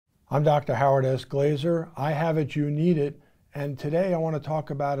I'm Dr. Howard S. Glazer. I have it, you need it. And today I want to talk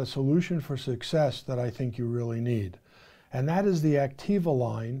about a solution for success that I think you really need. And that is the Activa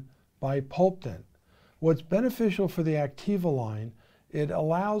line by Pulpdent. What's beneficial for the Activa line, it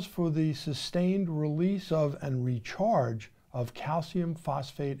allows for the sustained release of and recharge of calcium,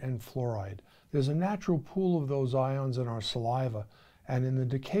 phosphate, and fluoride. There's a natural pool of those ions in our saliva, and in the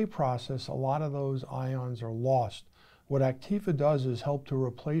decay process, a lot of those ions are lost. What Activa does is help to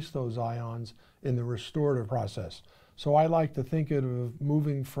replace those ions in the restorative process. So I like to think of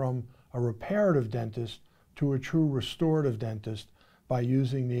moving from a reparative dentist to a true restorative dentist by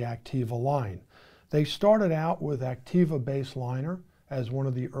using the Activa line. They started out with Activa base liner as one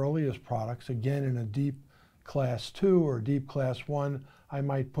of the earliest products. Again, in a deep class 2 or deep class 1, I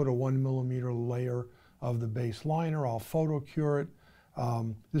might put a 1 millimeter layer of the base liner. I'll photo cure it.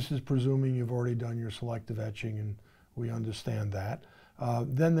 This is presuming you've already done your selective etching, and we understand that.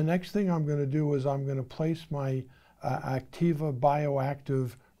 Then the next thing I'm going to do is I'm going to place my Activa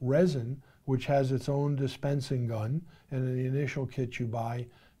bioactive resin, which has its own dispensing gun. And in the initial kit you buy,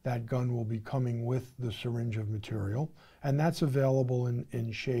 that gun will be coming with the syringe of material. And that's available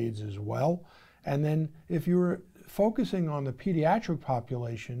in shades as well. And then if you're focusing on the pediatric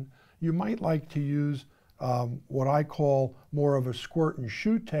population, you might like to use what I call more of a squirt and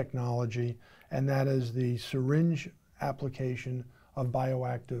shoot technology, and that is the syringe application of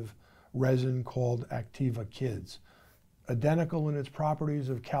bioactive resin called Activa Kids. Identical in its properties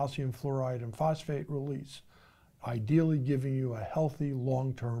of calcium, fluoride, and phosphate release, ideally giving you a healthy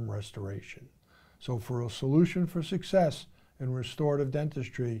long-term restoration. So for a solution for success in restorative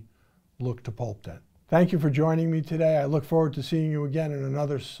dentistry, look to Pulpdent. Thank you for joining me today. I look forward to seeing you again in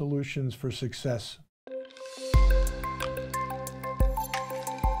another Solutions for Success